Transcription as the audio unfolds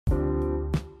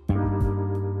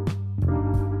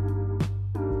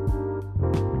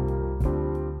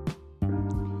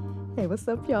what's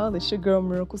up, y'all? It's your girl,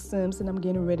 Miracle Sims, and I'm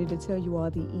getting ready to tell you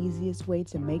all the easiest way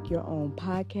to make your own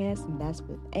podcast, and that's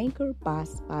with Anchor by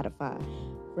Spotify.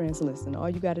 Friends, listen, all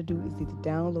you got to do is either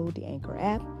download the Anchor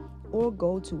app or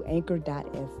go to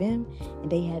anchor.fm, and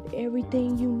they have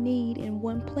everything you need in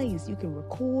one place. You can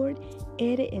record,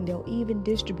 edit, and they'll even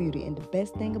distribute it. And the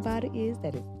best thing about it is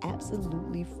that it's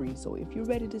absolutely free. So if you're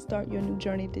ready to start your new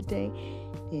journey today,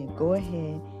 then go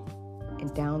ahead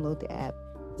and download the app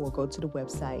or go to the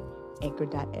website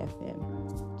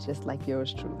anchor.fm, just like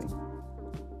yours truly.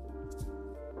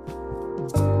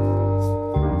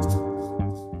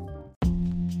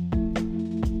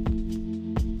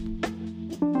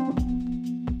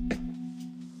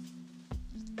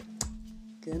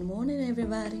 Good morning,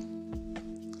 everybody.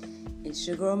 It's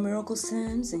your girl, Miracle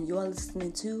Sims, and you're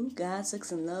listening to God,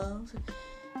 Sex, and Love.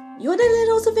 Your daily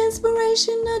dose of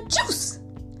inspiration, juice.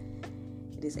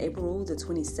 It is April the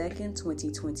 22nd,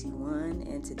 2021,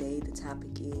 and today the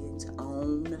topic is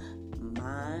Own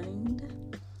Mind.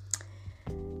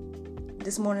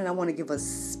 This morning I want to give a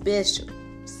special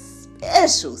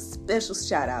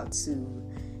shout out to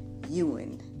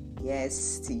Ewan.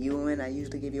 Yes, to Ewan. I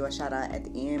usually give you a shout out at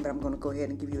the end, but I'm going to go ahead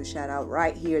and give you a shout out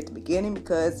right here at the beginning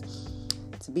because,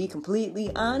 to be completely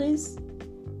honest,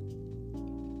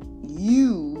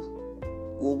 you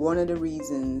were one of the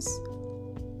reasons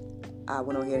I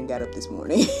went ahead and got up this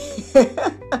morning.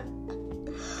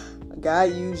 God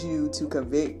used you to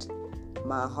convict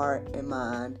my heart and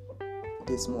mind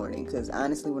this morning. Because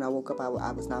honestly, when I woke up, I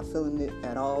was not feeling it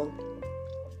at all.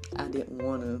 I didn't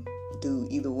want to do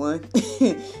either one.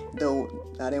 Though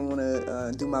I didn't want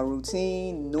to do my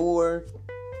routine, nor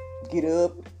get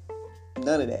up.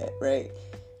 None of that, right?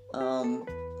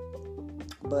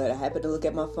 But I happened to look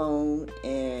at my phone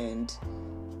and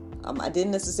I didn't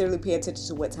necessarily pay attention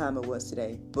to what time it was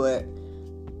today, but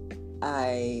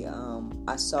I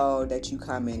saw that you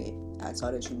commented. I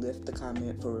saw that you left the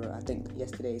comment for, I think,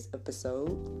 yesterday's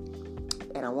episode.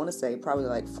 And I want to say probably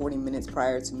like 40 minutes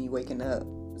prior to me waking up.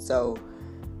 So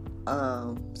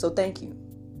thank you.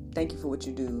 Thank you for what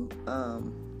you do.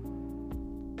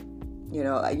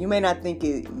 You may not think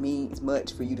it means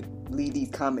much for you to leave these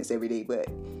comments every day, but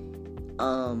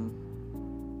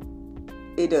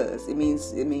it does. It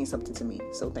means something to me.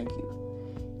 So thank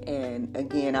you. And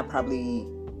again, I probably,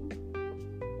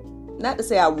 not to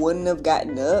say I wouldn't have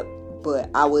gotten up, but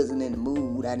I wasn't in the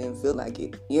mood. I didn't feel like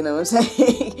it. You know what I'm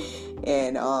saying?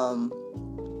 And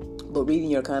but reading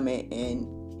your comment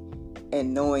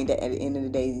and knowing that at the end of the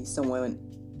day someone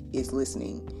is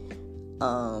listening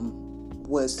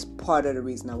was part of the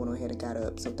reason I went ahead and got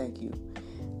up. So thank you.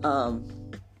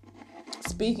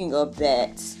 Speaking of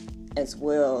that as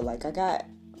well, like I got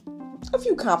a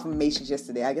few confirmations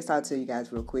yesterday. I guess I'll tell you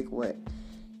guys real quick what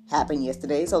happened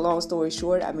yesterday. So long story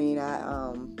short, I mean,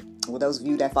 those of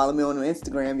you that follow me on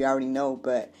Instagram, you already know,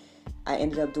 but I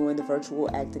ended up doing the virtual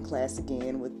acting class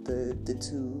again with the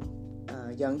two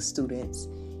young students.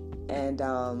 And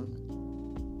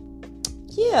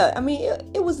yeah, I mean,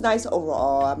 it was nice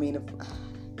overall. I mean,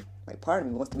 part of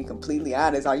me wants to be completely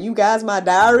honest. Are you guys my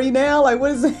diary now? Like,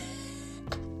 what is it?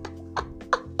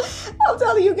 I'm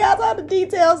telling you guys all the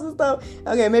details and stuff.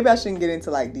 Okay, maybe I shouldn't get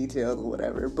into like details or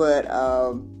whatever, but I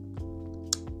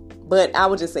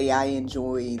would just say I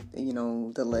enjoyed,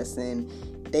 the lesson.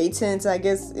 They tend to, I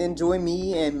guess, enjoy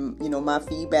me and, my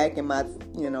feedback and my,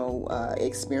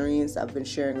 experience. I've been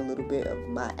sharing a little bit of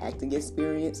my acting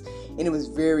experience, and it was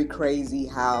very crazy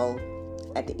how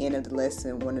at the end of the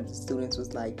lesson, one of the students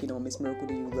was like, Miss Miracle,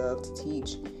 do you love to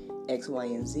teach X, Y,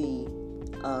 and Z?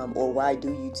 Or why do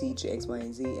you teach X, Y,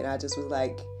 and Z? And I just was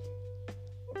like,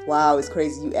 wow, it's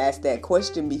crazy you asked that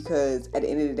question, because at the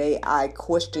end of the day, I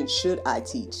questioned, should I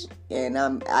teach? And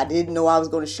I didn't know I was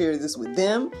going to share this with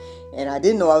them, and I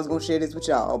didn't know I was going to share this with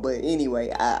y'all. But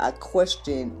anyway, I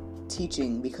questioned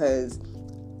teaching because,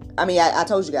 I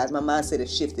told you guys, my mindset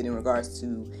has shifted in regards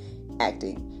to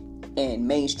acting and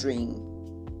mainstream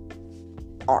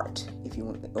art, if you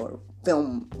want, or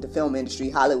the film industry,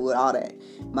 Hollywood, all that.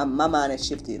 My mind has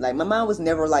shifted. Like, my mind was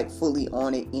never like fully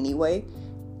on it anyway.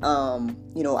 I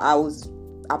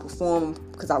perform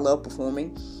because I love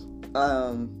performing.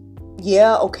 I'm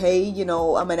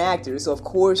an actor, so of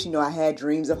course, I had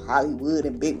dreams of Hollywood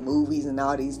and big movies and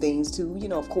all these things too.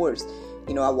 Of course,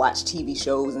 I watch TV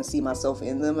shows and see myself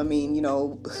in them.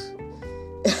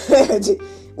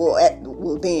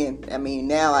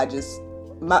 Now I just,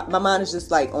 my mind is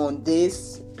just like on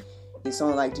this. It's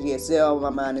on like GSL. My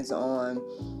mind is on,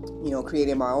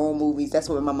 creating my own movies. That's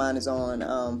what my mind is on.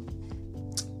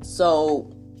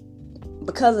 So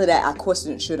because of that, I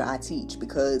questioned, should I teach?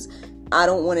 Because I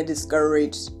don't want to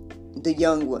discourage the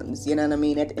young ones, you know what I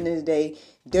mean? At the end of the day,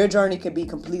 their journey could be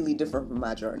completely different from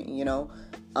my journey, you know?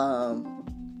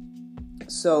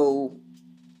 So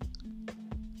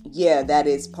yeah, that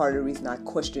is part of the reason I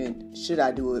questioned, should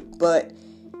I do it? But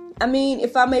I mean,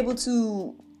 if I'm able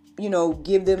to, you know,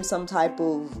 give them some type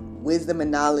of wisdom and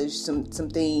knowledge, some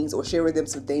things, or share with them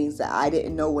some things that I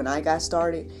didn't know when I got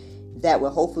started, that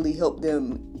will hopefully help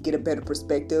them get a better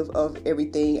perspective of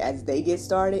everything as they get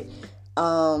started,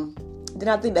 then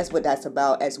I think that's what that's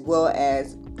about, as well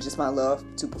as just my love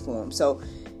to perform. So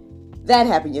that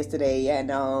happened yesterday,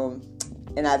 and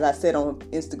as I said on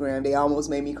Instagram, they almost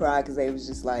made me cry, because they was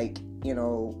just like, you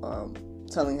know,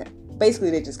 telling, basically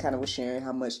they just kind of was sharing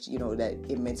how much, you know, that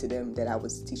it meant to them that I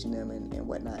was teaching them and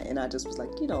whatnot. And I just was like,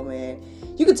 you know, man,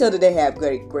 you can tell that they have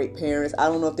great parents. I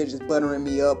don't know if they're just buttering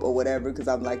me up or whatever, because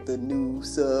I'm like the new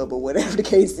sub or whatever the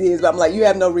case is. But I'm like, you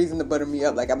have no reason to butter me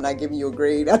up. Like, I'm not giving you a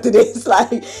grade after this.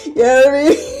 Like, you know what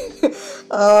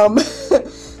I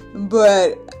mean?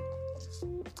 But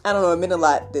I don't know, it meant a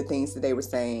lot, the things that they were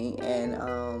saying. And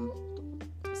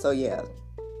so yeah.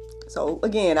 So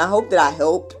again, I hope that I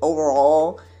helped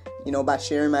overall, you know, by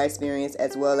sharing my experience,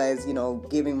 as well as, you know,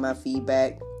 giving my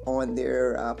feedback on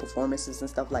their performances and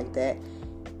stuff like that.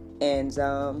 And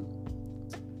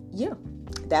yeah,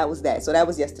 that was that. So that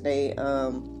was yesterday. I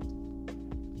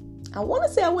want to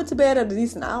say I went to bed at a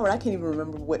decent hour. I can't even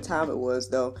remember what time it was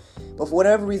though. But for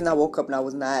whatever reason, I woke up and I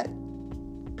was not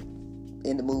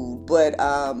in the mood. But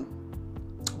I'm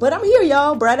here,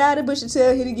 y'all, bright-eyed and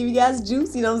bushy-tailed, here to give you guys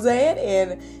juice, you know what I'm saying?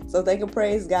 And so thank and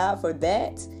praise God for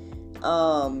that.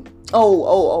 I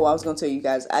was going to tell you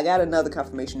guys, I got another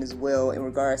confirmation as well in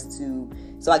regards to,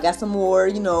 so I got some more,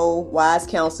 you know, wise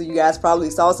counsel. You guys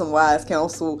probably saw some wise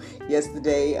counsel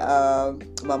yesterday.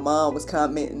 My mom was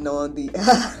commenting on the,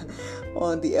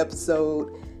 on the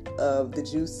episode of The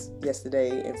Juice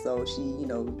yesterday. And so she, you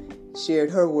know, shared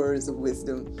her words of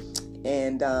wisdom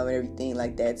and everything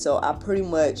like that. So I pretty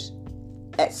much,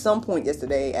 at some point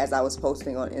yesterday, as I was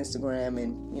posting on Instagram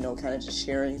and, you know, kind of just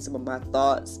sharing some of my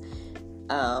thoughts,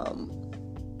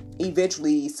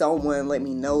 eventually someone let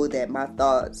me know that my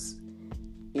thoughts,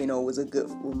 you know, was a good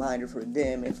reminder for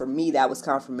them. And for me, that was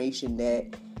confirmation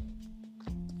that,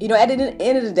 you know, at the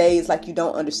end of the day, it's like you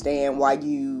don't understand why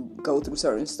you go through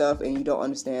certain stuff, and you don't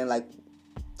understand, like,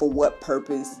 for what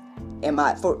purpose am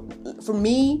I, for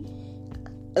me,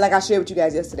 like I shared with you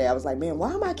guys yesterday, I was like, man,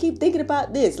 why am I keep thinking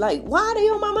about this? Like, why are they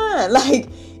on my mind? Like,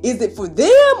 is it for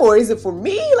them or is it for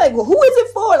me? Like, well, who is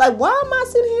it for? Like, why am I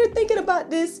sitting here thinking about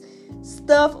this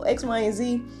stuff, X, Y, and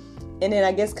Z? And then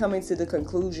I guess coming to the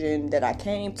conclusion that I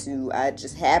came to, I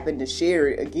just happened to share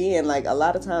it again. Like, a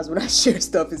lot of times when I share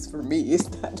stuff, it's for me. It's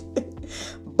not.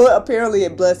 But apparently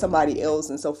it blessed somebody else.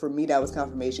 And so for me, that was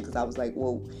confirmation, because I was like,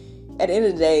 well, at the end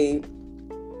of the day,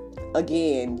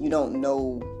 again, you don't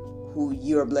know who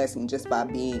you're blessing just by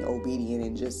being obedient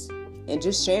and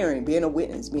just sharing, being a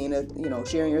witness, being a, you know,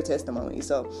 sharing your testimony.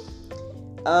 So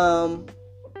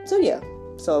yeah.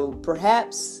 So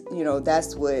perhaps, you know,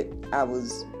 that's what I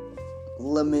was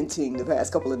lamenting the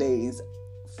past couple of days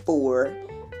for.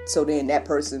 So then that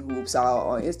person who saw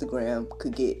on Instagram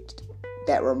could get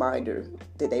that reminder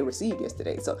that they received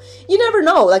yesterday. So you never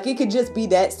know. Like, it could just be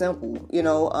that simple, you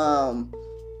know.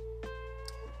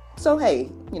 So, hey,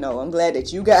 you know, I'm glad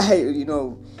that you got, you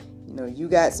know, you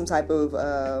got some type of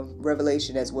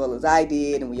revelation as well as I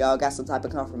did, and we all got some type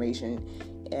of confirmation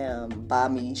by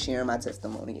me sharing my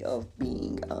testimony of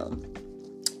being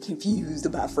confused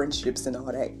about friendships and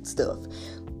all that stuff.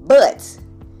 But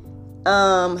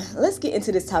let's get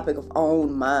into this topic of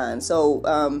own mind. So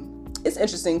it's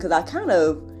interesting because I kind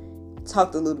of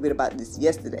talked a little bit about this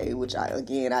yesterday, which I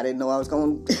didn't know I was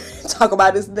going to talk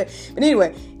about this today. But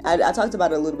anyway, I talked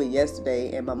about it a little bit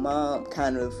yesterday, and my mom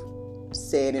kind of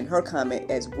said in her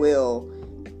comment as well,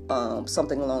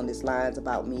 something along these lines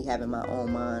about me having my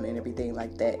own mind and everything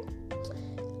like that.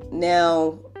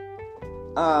 Now,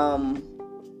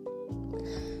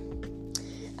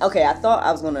 okay, I thought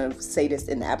I was going to say this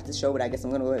in the after show, but I guess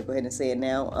I'm going to go ahead and say it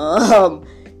now.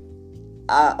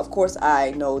 Of course,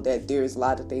 I know that there's a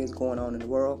lot of things going on in the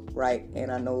world, right?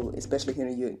 And I know, especially here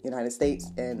in the United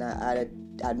States, and I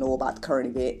know about the current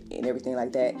event and everything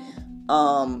like that.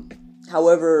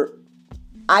 However,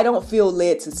 I don't feel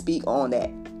led to speak on that.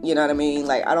 You know what I mean?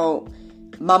 Like,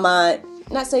 my mind,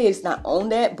 not saying it's not on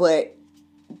that, but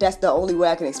that's the only way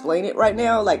I can explain it right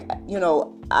now. Like, you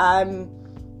know,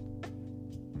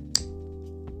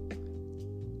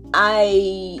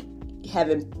 I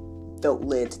haven't felt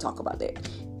led to talk about that.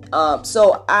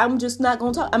 So I'm just not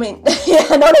going to talk. I mean,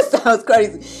 I know that sounds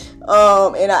crazy.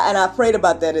 And I prayed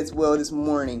about that as well this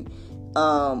morning.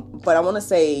 But I want to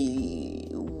say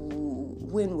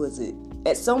when was it?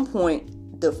 At some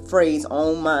point, the phrase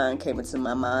 "own mind" came into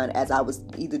my mind as I was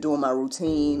either doing my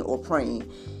routine or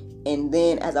praying. And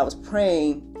then as I was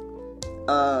praying,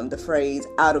 the phrase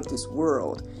 "out of this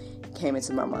world" came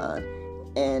into my mind.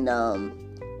 And, I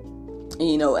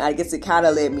guess it kind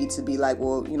of led me to be like,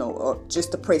 well, or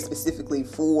just to pray specifically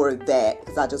for that.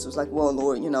 Because I just was like, well,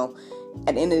 Lord,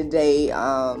 at the end of the day,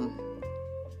 I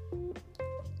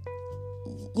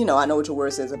know what your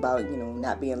word says about,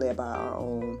 not being led by our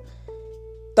own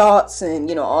thoughts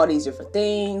and, all these different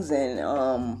things. But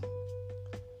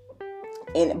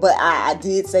I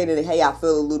did say that, hey, I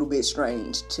feel a little bit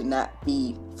strange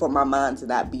for my mind to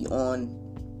not be on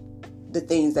the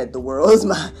things that the world's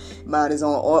mind is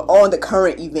on the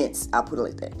current events. I'll put it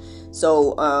like that.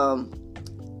 So,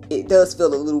 it does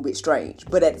feel a little bit strange,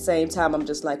 but at the same time, I'm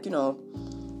just like, I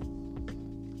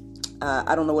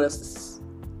don't know what else to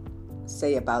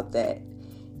say about that.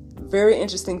 Very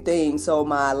interesting thing. So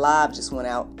my live just went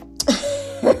out.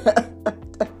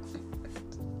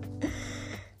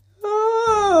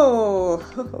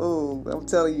 I'm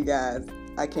telling you guys,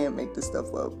 I can't make this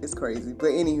stuff up. It's crazy.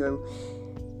 But anywho,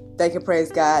 thank and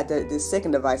praise God that this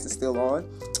second device is still on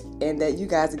and that you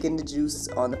guys are getting the juice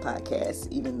on the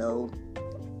podcast, even though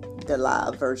the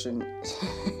live version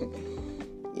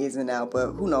isn't out.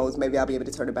 But who knows? Maybe I'll be able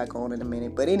to turn it back on in a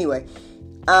minute. But anyway,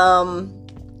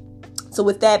 so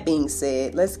with that being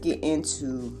said, let's get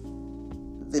into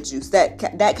the juice.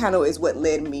 That kind of is what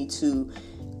led me to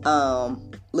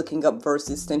looking up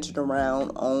verses centered around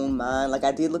own mind. Like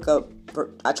I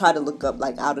tried to look up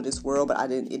like out of this world,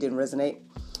 but it didn't resonate.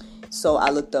 So I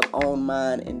looked up own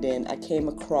mind, and then I came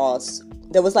across,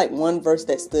 there was like one verse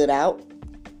that stood out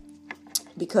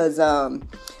because,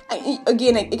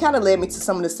 again, it kind of led me to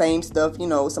some of the same stuff,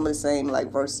 some of the same like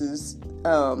verses.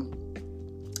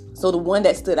 So the one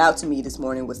that stood out to me this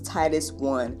morning was Titus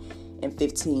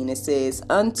 1:15. It says,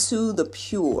 "Unto the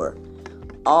pure,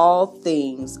 all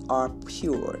things are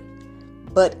pure,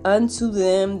 but unto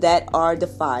them that are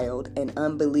defiled and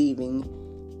unbelieving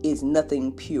is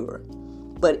nothing pure.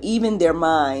 But even their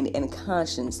mind and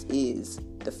conscience is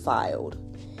defiled."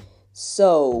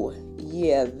 So,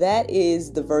 yeah, that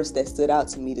is the verse that stood out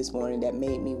to me this morning that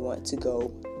made me want to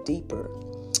go deeper.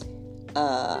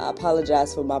 I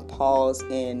apologize for my pause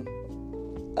in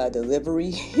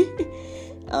delivery.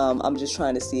 I'm just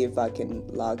trying to see if I can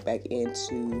log back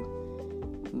into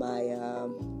my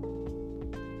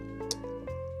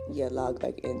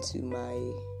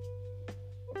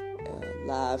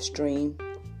live stream,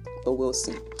 but we'll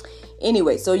see.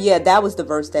 Anyway, so yeah, that was the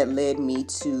verse that led me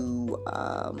to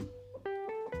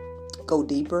go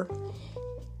deeper.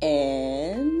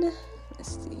 And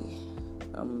let's see,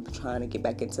 I'm trying to get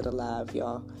back into the live,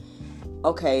 y'all.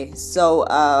 Okay, so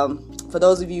for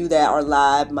those of you that are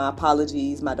live, my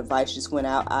apologies. My device just went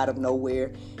out of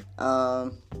nowhere.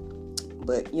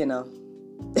 But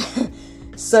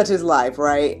such is life,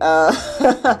 right?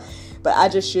 But I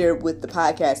just shared with the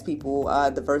podcast people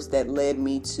the verse that led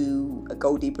me to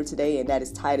go deeper today, and that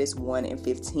is Titus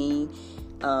 1:15.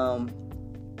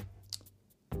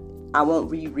 I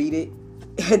won't reread it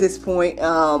at this point.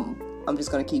 I'm just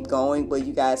going to keep going, but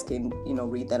you guys can,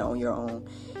 read that on your own.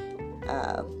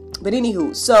 But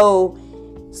anywho, so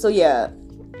yeah,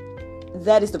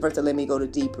 that is the verse that let me go to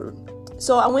deeper.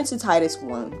 So I went to Titus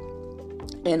 1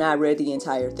 and I read the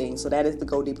entire thing. So that is the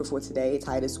go deeper for today,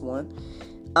 Titus 1.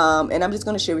 And I'm just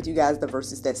going to share with you guys the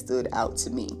verses that stood out to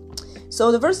me.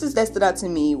 So the verses that stood out to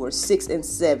me were 6 and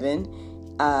 7,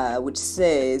 which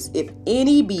says, "If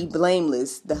any be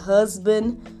blameless, the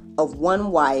husband of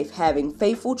one wife, having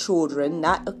faithful children,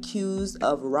 not accused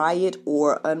of riot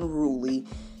or unruly.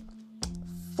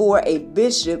 For a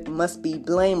bishop must be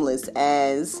blameless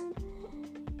as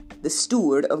the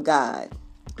steward of God,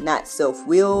 not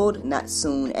self-willed, not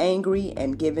soon angry,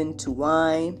 and given to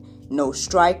wine, no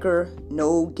striker,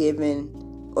 not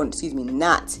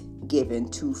given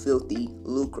to filthy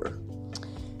lucre."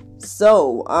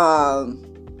 So,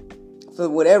 for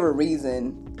whatever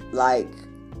reason, like,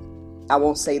 I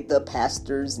won't say the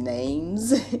pastors'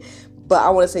 names, but I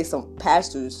want to say some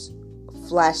pastors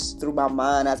flashed through my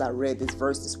mind as I read this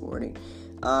verse this morning.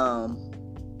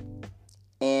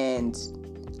 And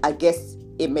I guess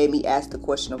it made me ask the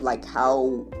question of like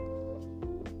how,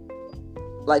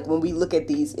 like when we look at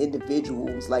these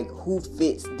individuals, like who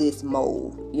fits this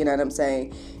mold? You know what I'm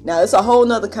saying? Now it's a whole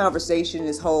nother conversation,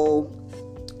 this whole,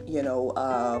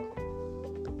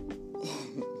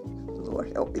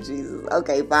 Lord help me, Jesus.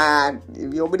 Okay, fine.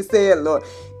 If you want me to say it, Lord,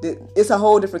 it's a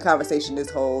whole different conversation. This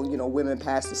whole, women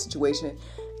pastor situation,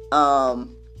 or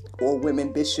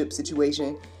women bishop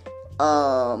situation.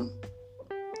 I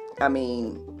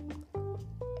mean,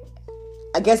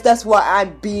 guess that's why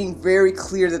I'm being very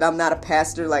clear that I'm not a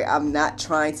pastor. Like, I'm not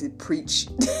trying to preach.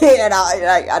 And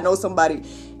I know somebody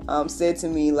said to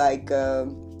me, like,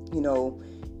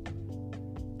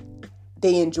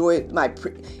 they enjoyed my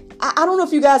I don't know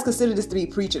if you guys consider this to be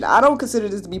preaching. I don't consider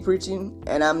this to be preaching,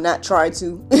 and I'm not trying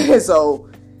to. So,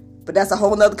 but that's a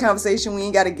whole nother conversation. We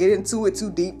ain't got to get into it too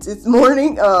deep this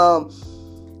morning.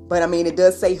 But I mean, it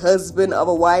does say husband of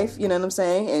a wife, you know what I'm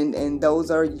saying? And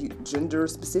those are gender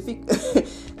specific,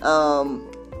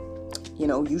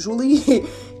 usually.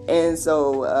 And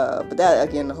so, but that,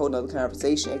 again, a whole nother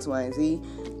conversation, X, Y, and Z.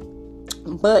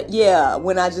 But yeah,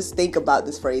 when I just think about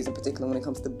this phrase in particular, when it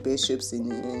comes to bishops and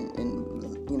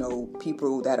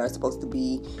people that are supposed to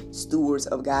be stewards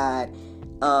of God,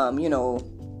 not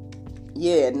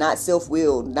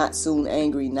self-willed, not soon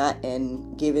angry,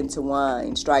 and given to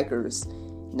wine, strikers,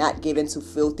 not given to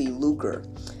filthy lucre.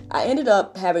 I ended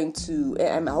up having to,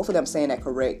 and hopefully I'm saying that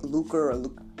correct, lucre or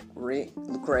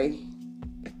lucre.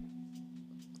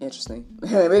 Interesting.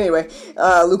 But anyway,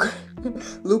 lucre.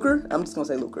 I'm just gonna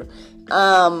say lucre.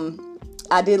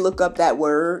 I did look up that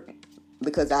word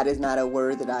because that is not a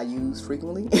word that I use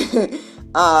frequently.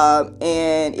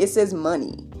 And it says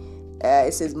money.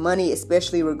 It says money,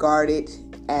 especially regarded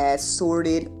as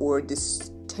sordid or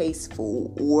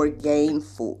distasteful or gained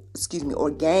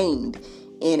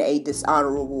in a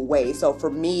dishonorable way. So for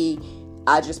me,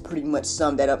 I just pretty much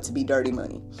summed that up to be dirty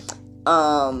money.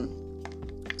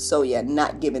 So yeah,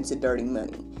 not given to dirty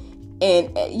money.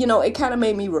 And it kind of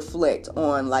made me reflect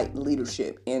on like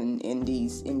leadership in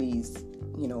these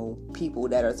people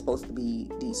that are supposed to be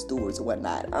these stewards or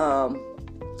whatnot.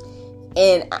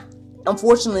 And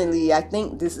unfortunately, I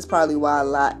think this is probably why a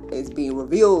lot is being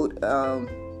revealed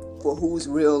for who's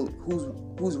real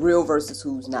versus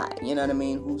who's not. You know what I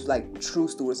mean? Who's like true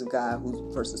stewards of God,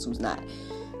 versus who's not.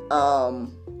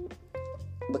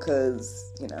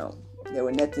 Because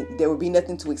there would be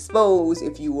nothing to expose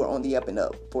if you were on the up and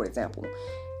up, for example.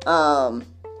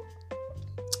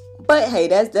 But hey,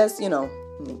 that's no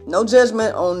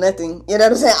judgment on nothing. You know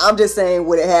what I'm saying? I'm just saying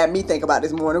what it had me think about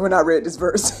this morning when I read this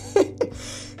verse.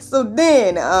 So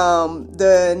then,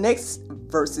 the next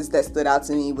verses that stood out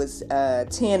to me was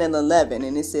 10 and 11,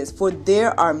 and it says, "For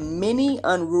there are many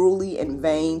unruly and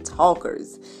vain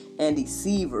talkers and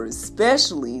deceivers,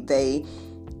 especially they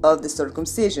of the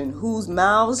circumcision, whose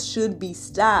mouths should be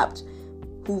stopped,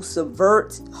 who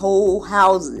subvert whole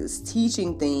houses,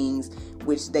 teaching things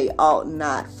which they ought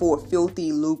not, for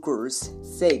filthy lucre's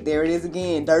sake." There it is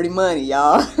again, dirty money,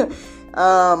 y'all.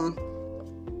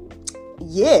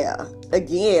 Yeah,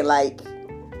 again, like,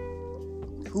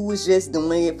 who was just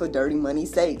doing it for dirty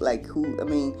money's sake? Like,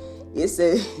 it's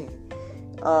a,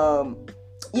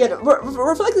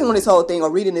 reflecting on this whole thing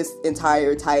or reading this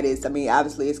entire Titus, I mean,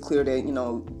 obviously it's clear that,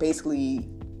 basically,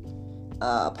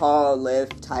 Paul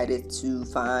left Titus to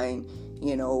find,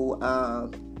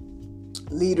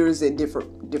 leaders in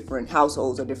different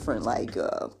households or different,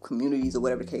 communities or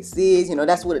whatever the case is.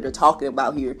 That's what they're talking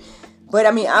about here. But,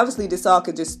 I mean, obviously this all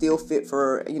could just still fit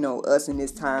for, us in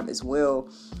this time as well.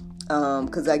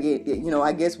 Because I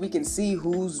guess we can see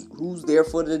who's there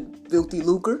for the filthy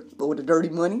lucre or the dirty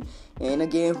money, and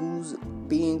again, who's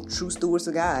being true stewards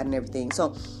of God and everything.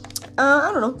 So,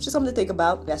 I don't know, just something to think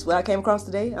about. That's what I came across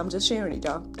today. I'm just sharing it,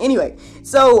 y'all. Anyway,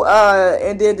 so,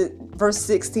 and then verse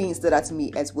 16 stood out to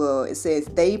me as well. It says,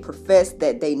 "They profess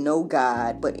that they know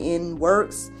God, but in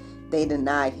works they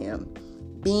deny him,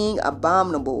 being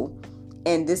abominable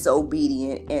and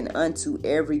disobedient, and unto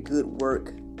every good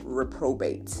work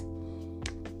reprobate."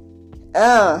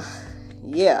 I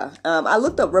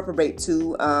looked up reprobate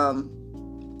too,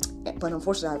 but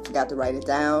unfortunately I forgot to write it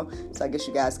down. So I guess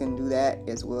you guys can do that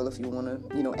as well if you want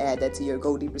to, add that to your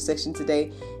Go Deeper section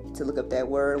today to look up that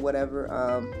word or whatever.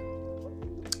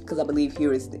 Because I believe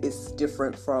here it's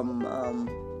different from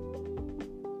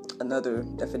another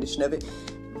definition of it.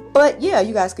 But yeah,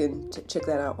 you guys can check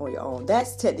that out on your own.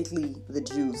 That's technically the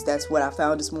juice. That's what I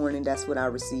found this morning. That's what I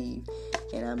received.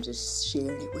 And I'm just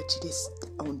sharing it with you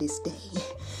on this day.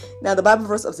 Now, the Bible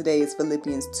verse of today is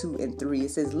Philippians 2 and 3.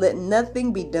 It says, "Let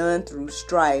nothing be done through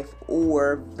strife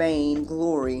or vain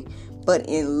glory, but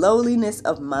in lowliness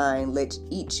of mind, let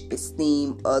each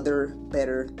esteem other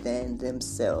better than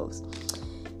themselves."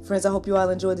 Friends, I hope you all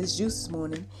enjoyed this juice this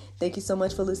morning. Thank you so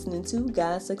much for listening to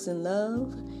God, Sex, and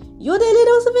Love, your daily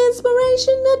dose of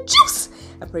inspiration, the juice.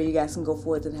 I pray you guys can go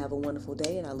forth and have a wonderful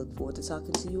day, and I look forward to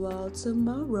talking to you all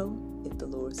tomorrow, if the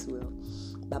Lord's will.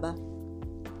 Bye-bye.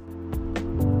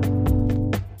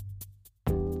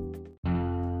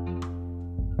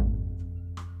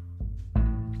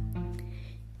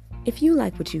 If you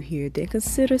like what you hear, then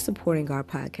consider supporting our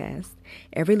podcast.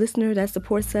 Every listener that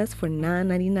supports us for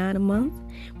 $9.99 a month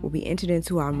will be entered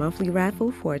into our monthly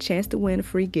raffle for a chance to win a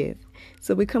free gift.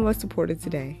 So become a supporter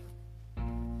today.